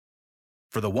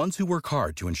For the ones who work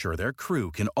hard to ensure their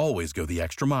crew can always go the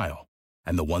extra mile,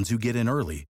 and the ones who get in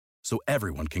early so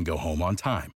everyone can go home on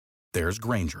time, there's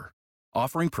Grainger,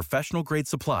 offering professional-grade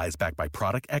supplies backed by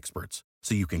product experts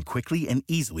so you can quickly and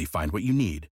easily find what you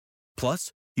need.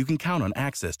 Plus, you can count on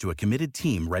access to a committed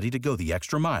team ready to go the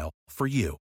extra mile for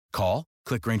you. Call,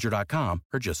 click Grainger.com,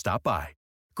 or just stop by.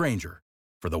 Grainger,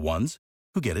 for the ones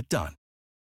who get it done.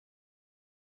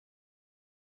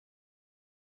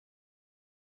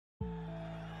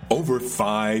 Over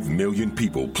 5 million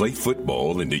people play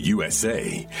football in the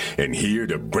USA, and here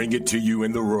to bring it to you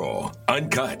in the raw,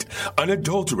 uncut,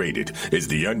 unadulterated is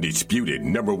the undisputed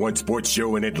 #1 sports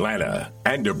show in Atlanta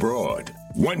and abroad.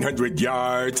 100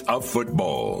 yards of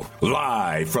football,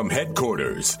 live from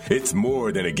headquarters. It's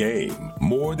more than a game,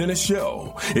 more than a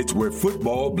show. It's where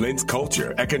football blends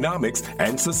culture, economics,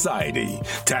 and society.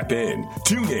 Tap in,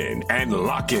 tune in, and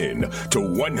lock in to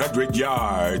 100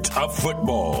 yards of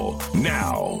football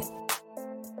now.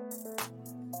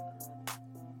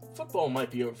 Football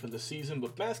might be over for the season,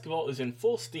 but basketball is in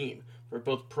full steam for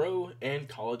both pro and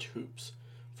college hoops.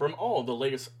 From all the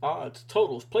latest odds,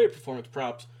 totals, player performance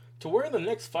props, to where the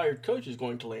next fired coach is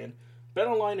going to land,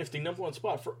 BetOnline is the #1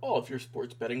 spot for all of your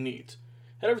sports betting needs.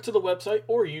 Head over to the website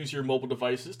or use your mobile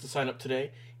devices to sign up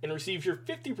today and receive your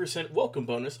 50% welcome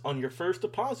bonus on your first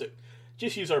deposit.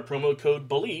 Just use our promo code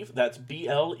BELIEVE, that's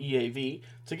BLEAV,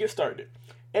 to get started.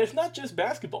 And it's not just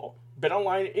basketball.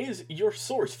 BetOnline is your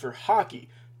source for hockey,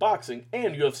 boxing,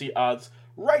 and UFC odds,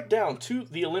 right down to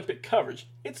the Olympic coverage.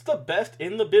 It's the best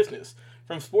in the business.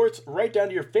 From sports right down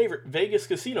to your favorite Vegas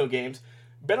casino games,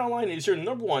 BetOnline is your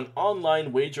 #1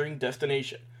 online wagering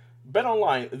destination.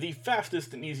 BetOnline, the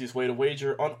fastest and easiest way to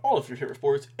wager on all of your favorite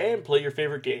sports and play your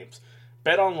favorite games.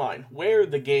 BetOnline, where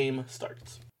the game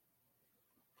starts.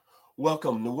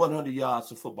 Welcome to 100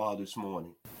 Yards of Football this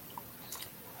morning.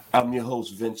 I'm your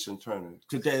host, Vincent Turner.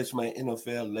 Today is my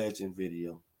NFL Legend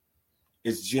video.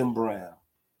 It's Jim Brown,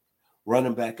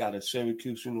 running back out of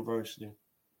Syracuse University,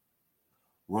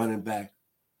 running back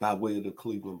by way of the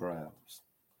Cleveland Browns.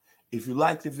 If you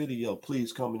like the video,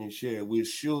 please comment and share. We'll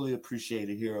surely appreciate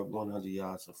it here at 100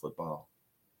 Yards of Football.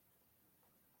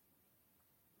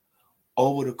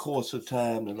 Over the course of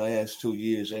time, the last 2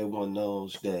 years, everyone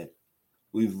knows that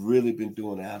we've really been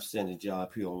doing an outstanding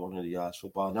job here on 100 Yards of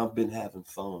Football, and I've been having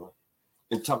fun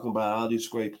and talking about all these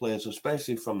great players,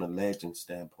 especially from the legend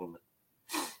standpoint.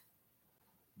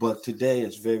 But today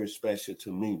is very special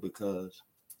to me because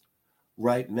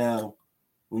right now,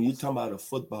 when you talk about a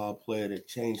football player that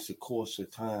changed the course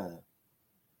of time,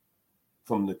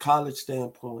 from the college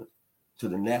standpoint to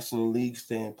the National League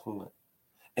standpoint,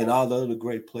 and all the other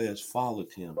great players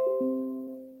followed him,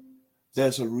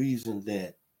 there's a reason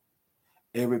that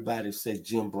everybody said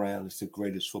Jim Brown is the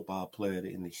greatest football player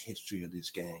in the history of this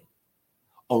game,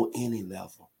 on any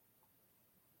level.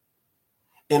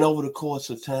 And over the course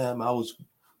of time, I was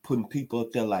putting people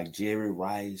up there like Jerry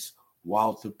Rice,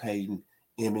 Walter Payton,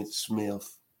 Emmitt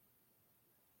Smith,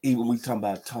 even we talking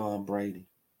about Tom Brady.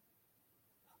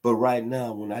 But right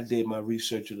now, when I did my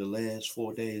research of the last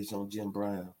 4 days on Jim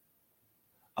Brown,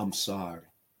 I'm sorry.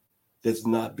 There's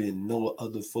not been no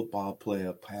other football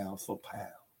player pound for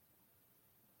pound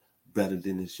better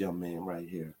than this young man right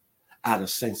here out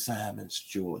of St. Simons,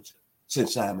 Georgia. St.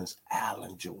 Simons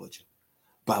Island, Georgia,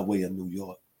 by way of New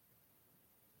York.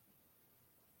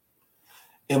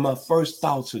 In my first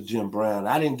thoughts of Jim Brown,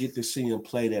 I didn't get to see him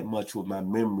play that much with my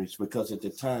memories because at the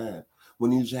time,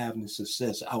 when he was having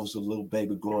success, I was a little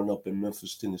baby growing up in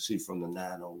Memphis, Tennessee from the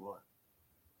 901.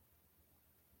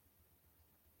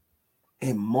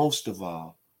 And most of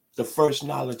all, the first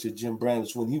knowledge of Jim Brown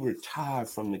is when he retired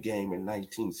from the game in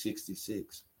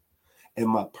 1966. And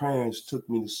my parents took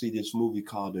me to see this movie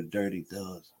called The Dirty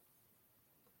Dozen.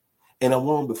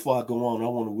 And before I go on, I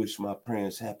want to wish my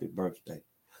parents happy birthday,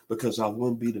 because I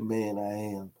wouldn't be the man I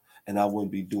am and I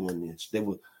wouldn't be doing this.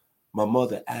 My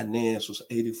mother, Inez, was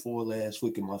 84 last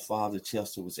week, and my father,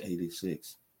 Chester, was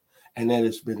 86. And that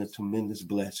has been a tremendous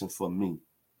blessing for me.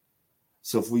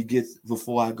 So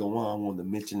before I go on, I want to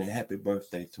mention a happy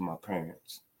birthday to my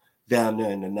parents down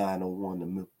there in the 901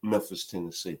 in Memphis,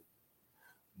 Tennessee.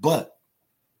 But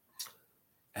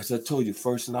as I told you,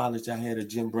 first knowledge I had of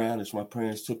Jim Brown is my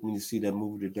parents took me to see that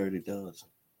movie, The Dirty Dozen.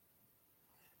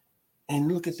 And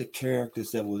look at the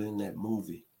characters that were in that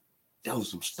movie. There was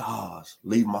some stars: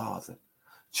 Lee Marvin,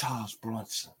 Charles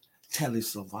Bronson, Telly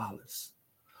Savalas,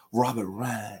 Robert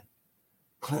Ryan,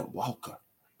 Clint Walker,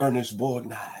 Ernest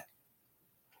Borgnine,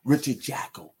 Richard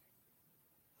Jackal.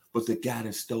 But the guy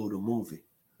that stole the movie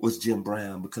was Jim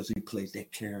Brown because he played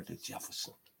that character,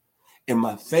 Jefferson. And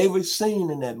my favorite scene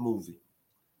in that movie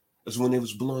is when they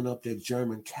was blowing up that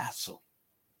German castle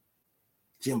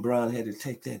Jim Brown had to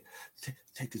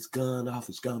take his gun off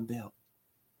his gun belt.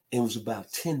 It was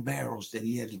about 10 barrels that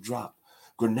he had to drop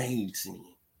grenades in.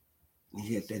 And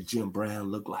he had that Jim Brown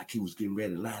look like he was getting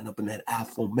ready to line up in that I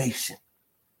formation.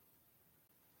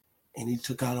 And he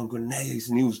took out on grenades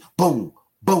and he was boom,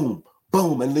 boom,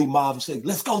 boom. And Lee Marvin said,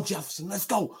 let's go, Jefferson, let's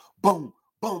go. Boom,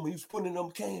 boom. He was putting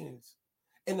them cans.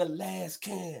 In the last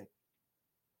can,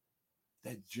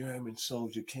 that German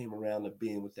soldier came around the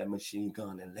bend with that machine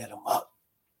gun and let him up.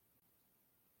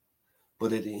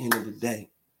 But at the end of the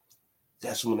day,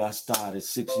 that's when I started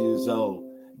 6 years old,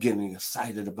 getting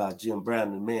excited about Jim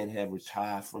Brown. The man had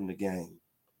retired from the game.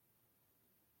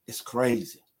 It's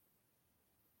crazy.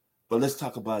 But let's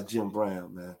talk about Jim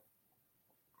Brown, man.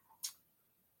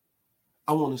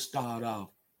 I want to start off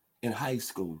in high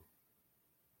school.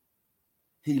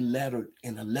 He lettered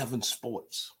in 11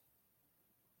 sports.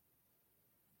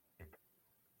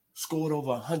 Scored over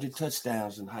 100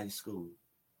 touchdowns in high school.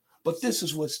 But this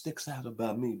is what sticks out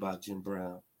about me about Jim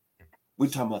Brown. We're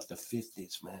talking about the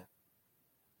 50s, man.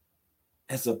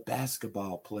 As a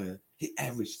basketball player, he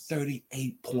averaged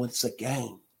 38 points a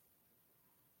game.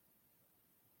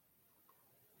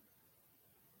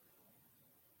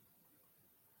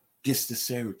 Gets to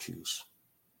Syracuse.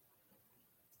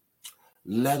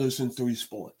 Letters in 3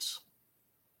 sports.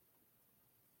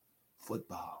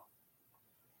 Football,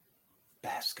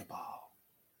 basketball,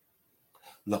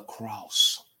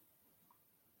 lacrosse.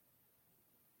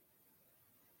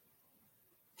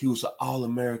 He was an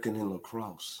All-American in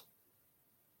lacrosse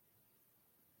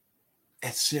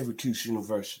at Syracuse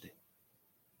University,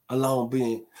 along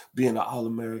being an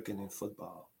All-American in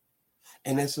football.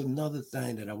 And that's another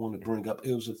thing that I want to bring up.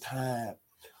 It was a time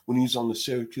when he was on the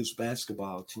Syracuse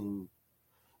basketball team,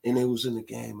 and it was in the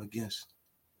game against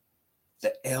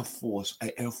the Air Force,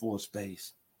 an Air Force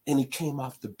base. And he came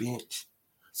off the bench.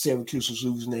 Syracuse was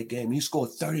losing that game. He scored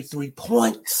 33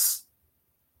 points.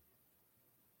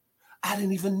 I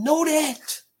didn't even know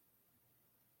that.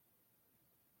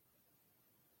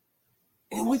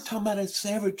 And we're talking about at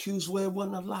Syracuse where there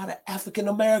wasn't a lot of African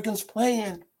Americans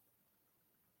playing.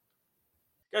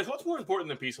 Guys, what's more important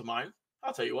than peace of mind?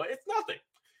 I'll tell you what, it's nothing.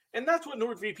 And that's what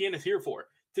NordVPN is here for,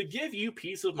 to give you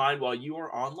peace of mind while you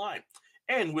are online.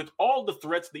 And with all the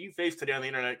threats that you face today on the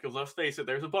internet, because let's face it,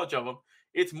 there's a bunch of them,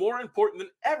 it's more important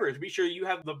than ever to be sure you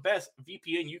have the best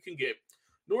VPN you can get.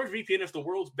 NordVPN is the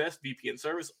world's best VPN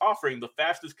service, offering the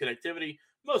fastest connectivity,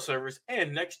 most servers,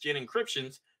 and next-gen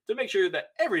encryptions to make sure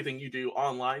that everything you do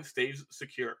online stays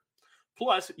secure.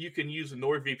 Plus, you can use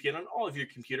NordVPN on all of your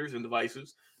computers and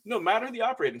devices, no matter the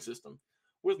operating system.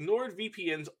 With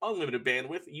NordVPN's unlimited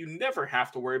bandwidth, you never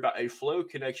have to worry about a slow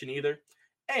connection either,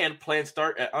 and plans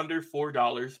start at under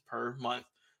 $4 per month.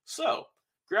 So,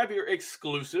 grab your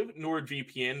exclusive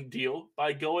NordVPN deal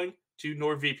by going to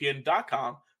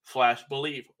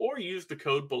nordvpn.com/believe or use the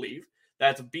code BELIEVE,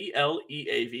 that's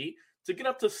BLEAV, to get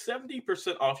up to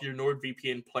 70% off your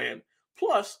NordVPN plan,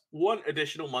 plus 1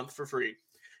 additional month for free.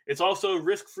 It's also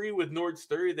risk-free with Nord's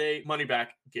 30-day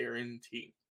money-back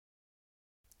guarantee.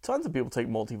 Tons of people take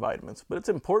multivitamins, but it's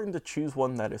important to choose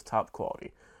one that is top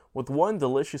quality. With 1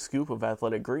 delicious scoop of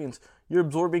Athletic Greens, you're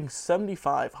absorbing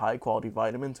 75 high-quality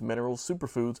vitamins, minerals,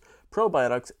 superfoods,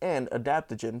 probiotics, and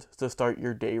adaptogens to start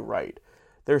your day right.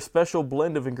 Their special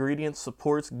blend of ingredients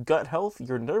supports gut health,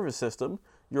 your nervous system,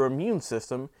 your immune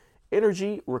system,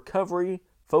 energy, recovery,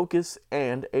 focus,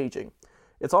 and aging.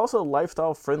 It's also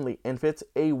lifestyle friendly and fits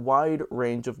a wide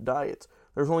range of diets.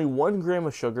 There's only 1 gram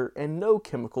of sugar and no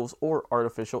chemicals or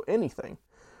artificial anything.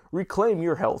 Reclaim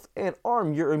your health and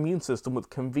arm your immune system with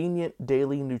convenient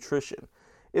daily nutrition.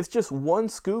 It's just 1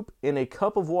 scoop in a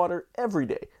cup of water every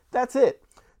day. That's it.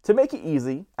 To make it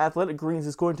easy, Athletic Greens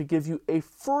is going to give you a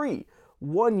free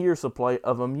 1-year supply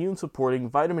of immune-supporting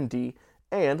vitamin D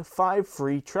and 5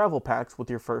 free travel packs with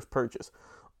your first purchase.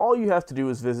 All you have to do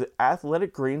is visit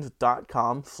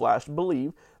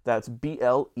athleticgreens.com/believe, that's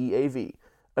BLEAV.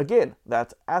 Again,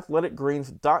 that's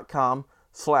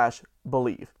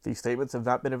athleticgreens.com/believe. These statements have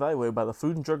not been evaluated by the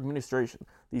Food and Drug Administration.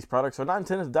 These products are not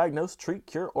intended to diagnose, treat,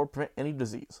 cure, or prevent any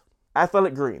disease.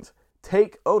 Athletic Greens,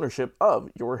 take ownership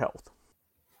of your health.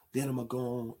 Then I'm going to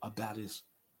go on about his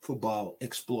football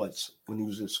exploits when he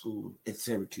was in school at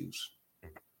Syracuse.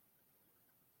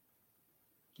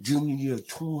 Junior year,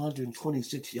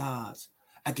 226 yards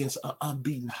against an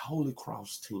unbeaten Holy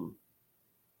Cross team.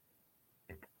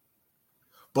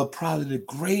 But probably the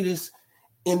greatest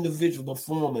individual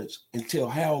performance until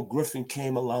Harold Griffin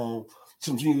came along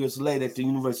some years later at the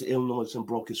University of Illinois and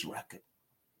broke his record.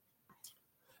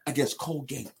 Against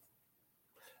Colgate,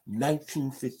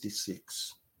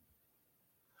 1956.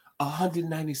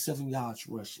 197 yards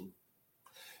rushing,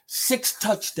 6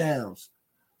 touchdowns,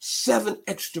 7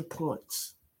 extra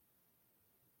points.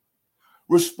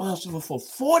 Responsible for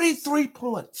 43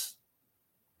 points.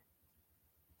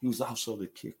 He was also the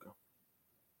kicker.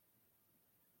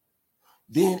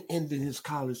 Then ended his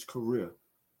college career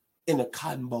in the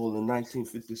Cotton Bowl in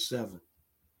 1957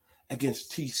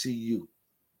 against TCU.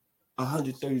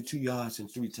 132 yards and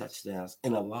 3 touchdowns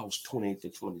and a loss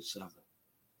 28-27.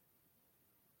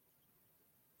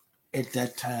 At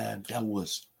that time, that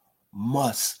was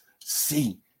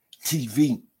must-see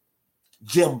TV.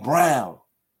 Jim Brown.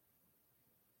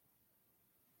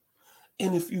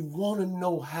 And if you want to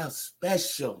know how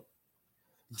special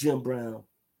Jim Brown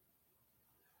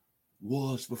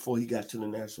was before he got to the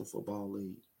National Football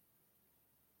League,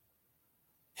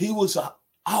 he was an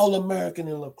All-American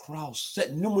in lacrosse,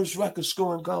 set numerous records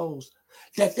scoring goals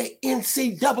that the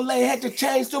NCAA had to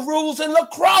change the rules in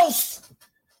lacrosse.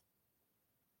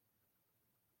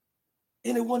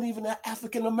 And it wasn't even an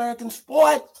African-American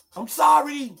sport. I'm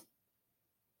sorry.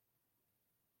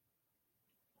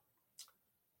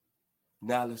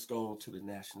 Now let's go on to the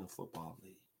National Football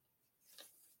League.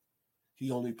 He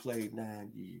only played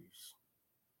 9 years.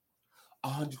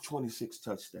 126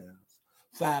 touchdowns,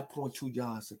 5.2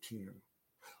 yards a carry.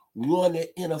 Won the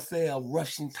NFL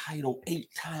rushing title 8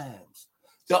 times.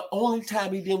 The only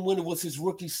time he didn't win it was his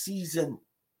rookie season.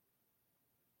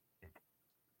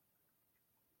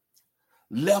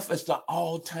 Left as the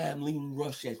all-time leading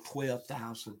rusher at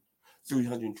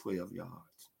 12,312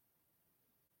 yards.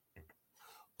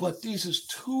 But these is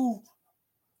two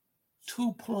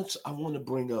points I want to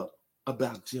bring up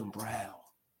about Jim Brown.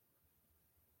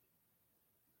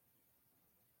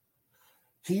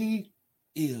 He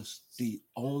is the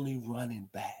only running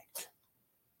back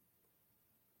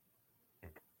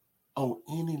on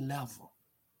any level.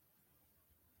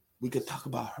 We could talk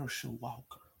about Herschel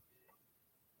Walker.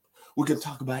 We could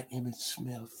talk about Emmitt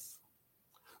Smith.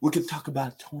 We could talk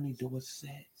about Tony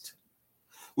Dorsett.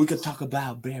 We could talk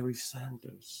about Barry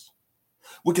Sanders.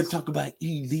 We could talk about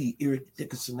E.V. Eric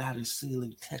Dickerson out of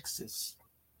Sealy, Texas.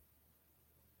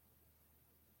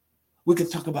 We could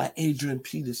talk about Adrian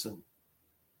Peterson,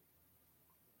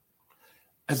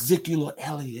 Ezekiel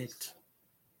Elliott,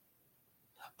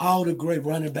 all the great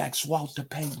running backs, Walter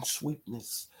Payton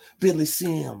Sweetness, Billy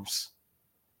Sims,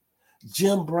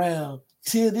 Jim Brown,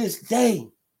 till this day,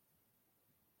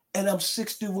 and I'm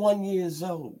 61 years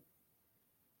old,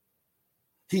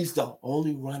 he's the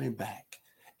only running back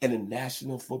in the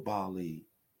National Football League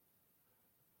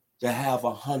to have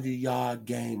a 100-yard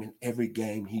game in every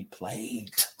game he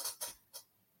played.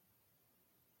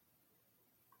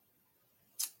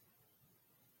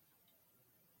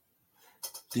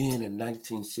 Then in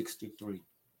 1963,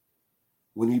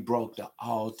 when he broke the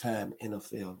all-time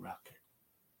NFL record,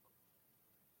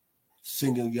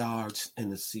 single yards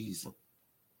in a season,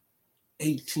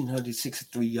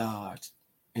 1,863 yards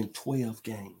in 12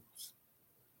 games.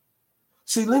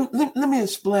 See, let me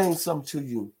explain something to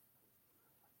you.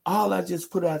 All I just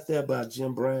put out there about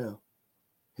Jim Brown,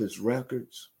 his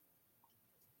records,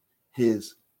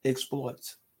 his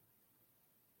exploits,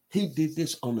 he did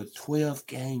this on a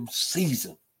 12-game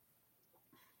season.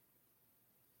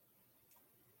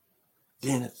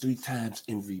 Then a 3 times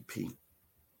MVP.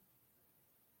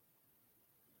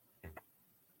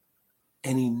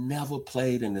 And he never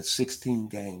played in a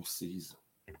 16-game season.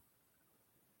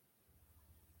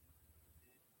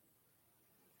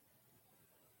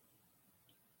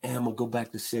 And I'm going to go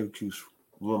back to Syracuse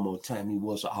one more time. He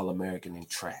was an All-American in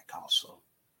track also,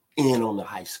 and on the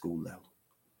high school level.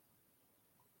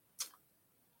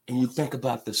 And you think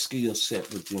about the skill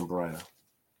set with Jim Brown.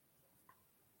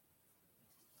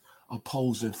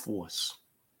 Opposing force.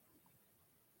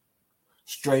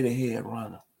 Straight ahead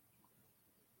runner.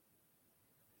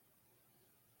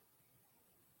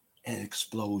 And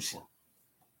explosion.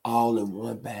 All in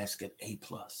one basket, A+.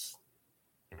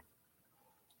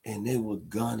 And they were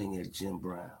gunning at Jim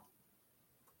Brown.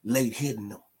 Late hitting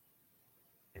them.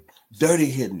 Dirty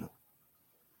hitting them.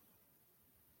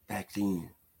 Back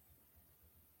then.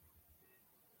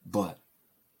 But,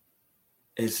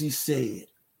 as he said,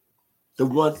 the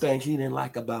one thing he didn't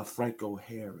like about Franco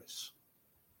Harris,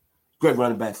 great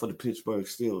running back for the Pittsburgh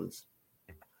Steelers,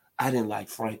 I didn't like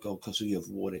Franco because he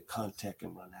avoided contact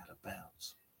and run out of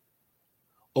bounds.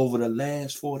 Over the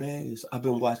last 4 days, I've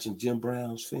been watching Jim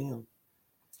Brown's film.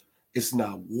 It's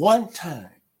not one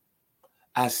time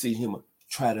I see him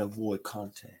try to avoid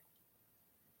contact.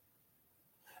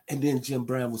 And then Jim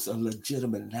Brown was a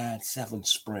legitimate 9-7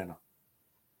 sprinter.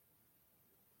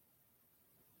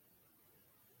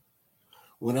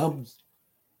 When I'm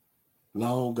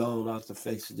long gone off the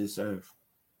face of this earth,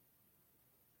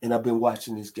 And I've been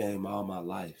watching this game all my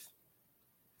life.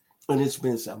 And it's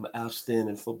been some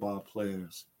outstanding football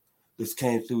players that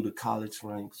came through the college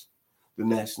ranks, the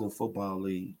National Football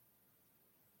League.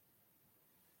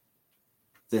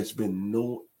 There's been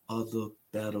no other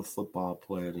better football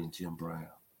player than Jim Brown.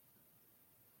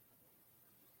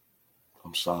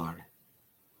 I'm sorry.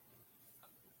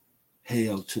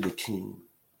 Hail to the king.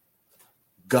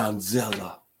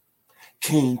 Godzilla.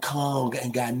 King Kong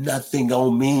ain't got nothing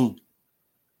on me.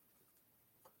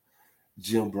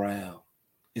 Jim Brown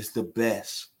is the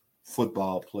best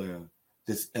football player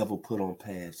that's ever put on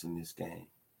pads in this game.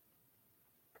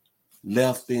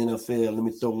 Left the NFL, let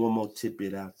me throw one more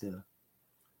tidbit out there.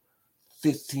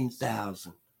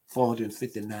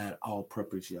 15,459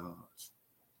 all-purpose yards.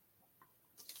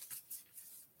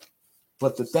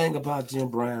 But the thing about Jim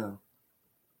Brown,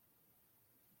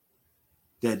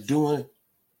 that during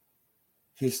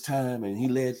his time, and he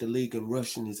led the league in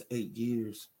rushing his 8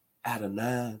 years out of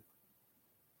 9,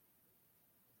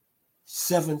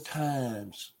 7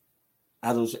 times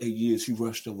out of those 8 years, he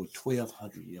rushed over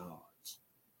 1,200 yards.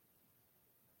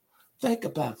 Think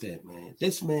about that, man.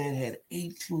 This man had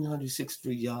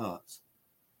 1,863 yards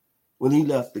when he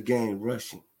left the game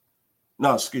rushing.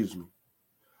 No, excuse me.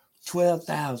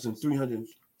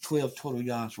 12,312 total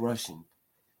yards rushing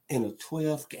in a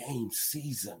 12-game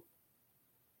season.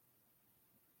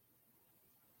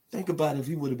 Think about if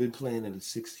he would have been playing in a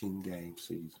 16-game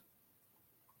season.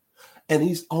 And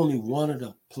he's only one of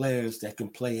the players that can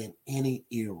play in any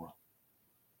era.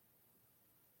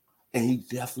 And he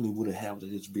definitely would have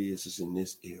handled his business in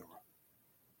this era.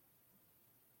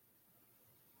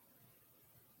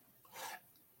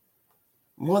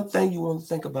 One thing you want to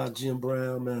think about Jim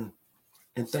Brown, man,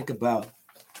 and think about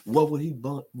what would he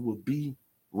would be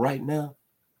right now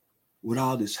with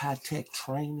all this high-tech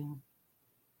training.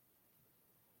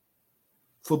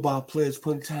 Football players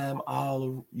putting time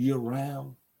all year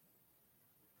round.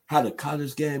 How the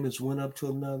college game has went up to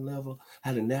another level.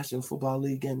 How the National Football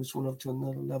League game has went up to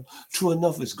another level. True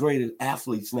enough, it's great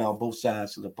athletes now on both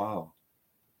sides of the ball.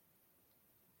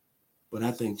 But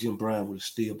I think Jim Brown would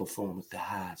still perform at the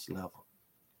highest level.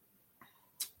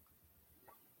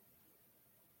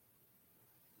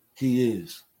 He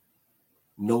is,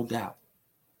 no doubt,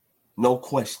 no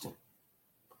question,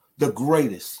 the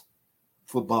greatest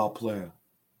football player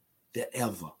that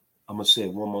ever, I'm going to say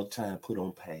it one more time, put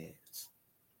on pads.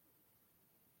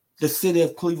 The city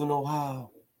of Cleveland, Ohio,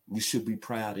 you should be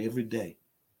proud every day.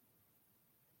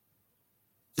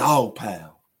 Dog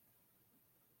pound.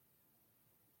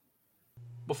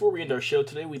 Before we end our show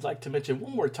today, we'd like to mention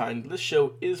one more time this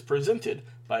show is presented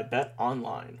by Bet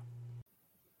Online.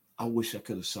 I wish I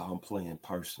could have saw him play in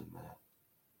person, man.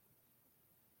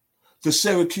 The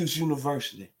Syracuse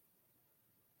University.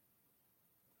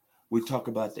 We talk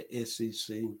about the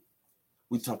SEC.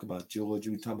 We talk about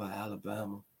Georgia. We talk about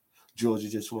Alabama. Georgia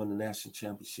just won the national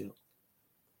championship.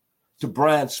 To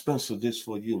Brian Spencer, this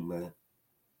for you, man.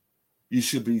 You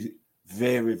should be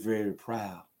very, very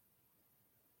proud.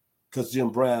 Because Jim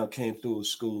Brown came through a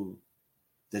school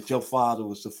that your father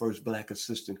was the first black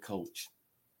assistant coach.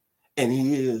 And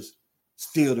he is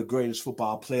still the greatest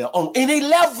football player on any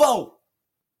level.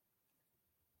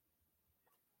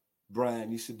 Brian,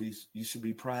 you should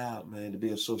be proud, man, to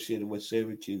be associated with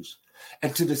Syracuse.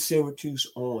 And to the Syracuse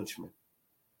Orangemen,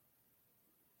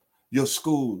 your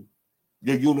school,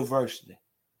 your university,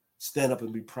 stand up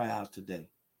and be proud today.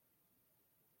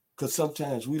 Because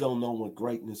sometimes we don't know when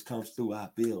greatness comes through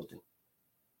our building.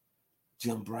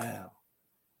 Jim Brown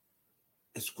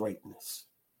is greatness.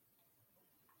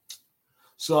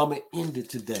 So I'm going to end it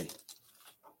today.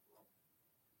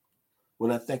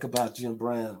 When I think about Jim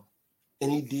Brown,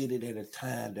 and he did it at a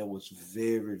time that was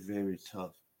very, very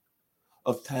tough.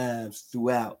 Of times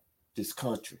throughout this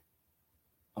country.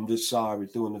 I'm just sorry,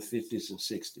 during the 50s and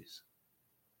 60s.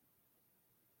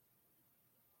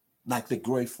 Like the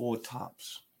great Four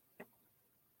Tops.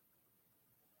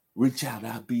 Reach out,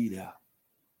 I'll be there.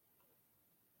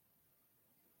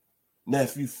 Now,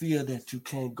 if you feel that you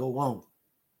can't go on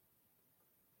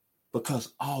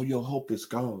because all your hope is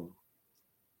gone,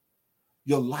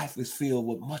 your life is filled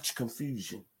with much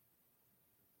confusion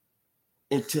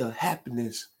until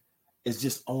happiness is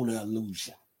just only an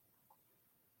illusion.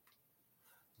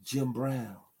 Jim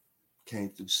Brown came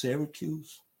through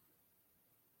Syracuse,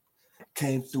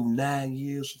 came through 9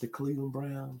 years with the Cleveland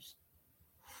Browns,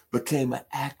 became an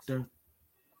actor,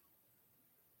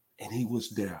 and he was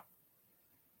there.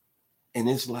 And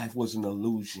his life was an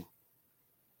illusion.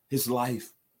 His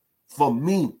life, for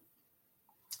me,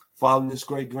 following this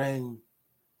great game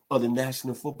of the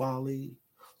National Football League,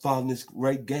 following this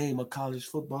great game of college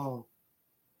football,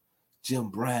 Jim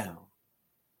Brown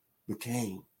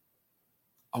became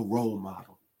a role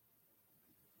model.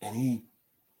 And he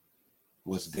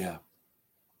was there.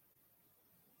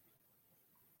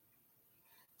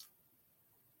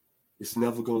 It's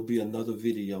never going to be another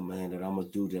video, man, that I'm going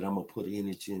to do that I'm going to put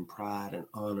energy and pride and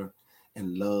honor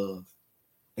and love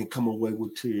and come away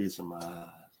with tears in my eyes.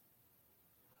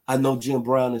 I know Jim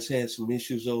Brown has had some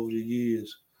issues over the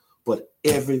years, but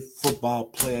every football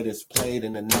player that's played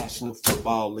in the National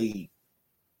Football League,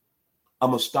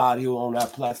 I'm going to start here on our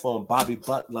platform, Bobby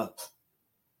Butler,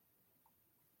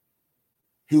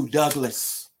 Hugh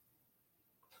Douglas,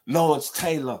 Lawrence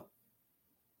Taylor,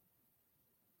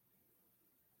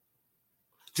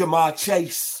 Jamar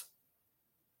Chase,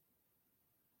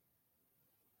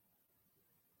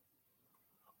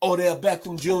 Odell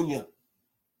Beckham Jr.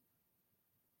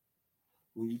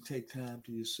 When you take time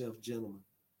to yourself, gentlemen,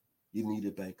 you need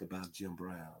to think about Jim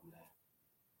Brown, man.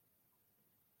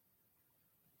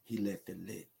 He let the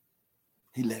lit.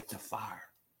 He let the fire.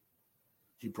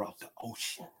 He brought the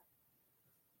ocean.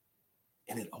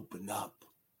 And it opened up.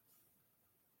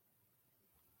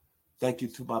 Thank you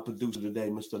to my producer today,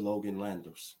 Mr. Logan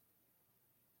Landers.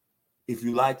 If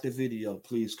you like the video,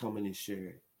 please comment and share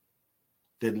it.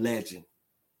 The legend,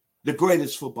 the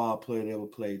greatest football player that ever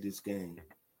played this game,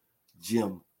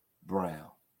 Jim Brown.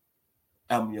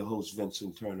 I'm your host,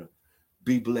 Vincent Turner.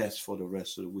 Be blessed for the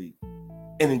rest of the week.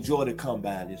 And enjoy the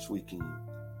combine this weekend.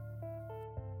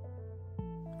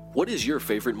 What is your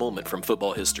favorite moment from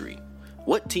football history?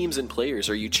 What teams and players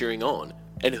are you cheering on?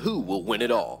 And who will win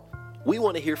it all? We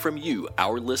want to hear from you,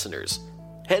 our listeners.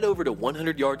 Head over to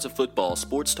 100 Yards of Football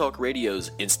Sports Talk Radio's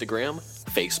Instagram,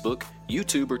 Facebook,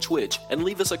 YouTube, or Twitch and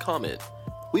leave us a comment.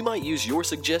 We might use your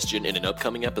suggestion in an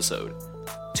upcoming episode.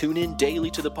 Tune in daily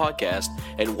to the podcast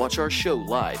and watch our show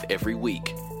live every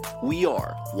week. We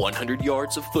are 100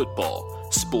 Yards of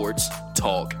Football Sports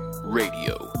Talk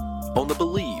Radio on the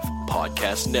Believe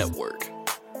Podcast Network.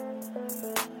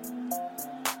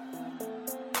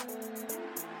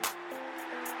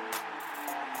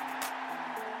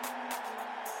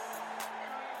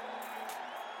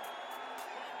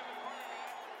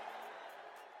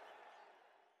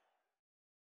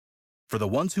 For the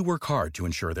ones who work hard to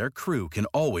ensure their crew can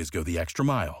always go the extra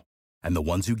mile, and the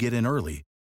ones who get in early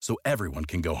so everyone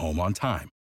can go home on time,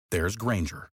 there's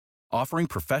Grainger, offering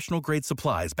professional-grade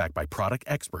supplies backed by product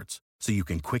experts so you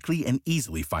can quickly and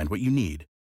easily find what you need.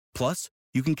 Plus,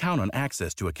 you can count on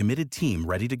access to a committed team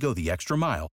ready to go the extra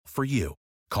mile for you.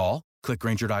 Call, click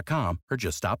Grainger.com, or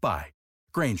just stop by.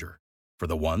 Grainger, for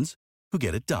the ones who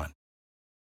get it done.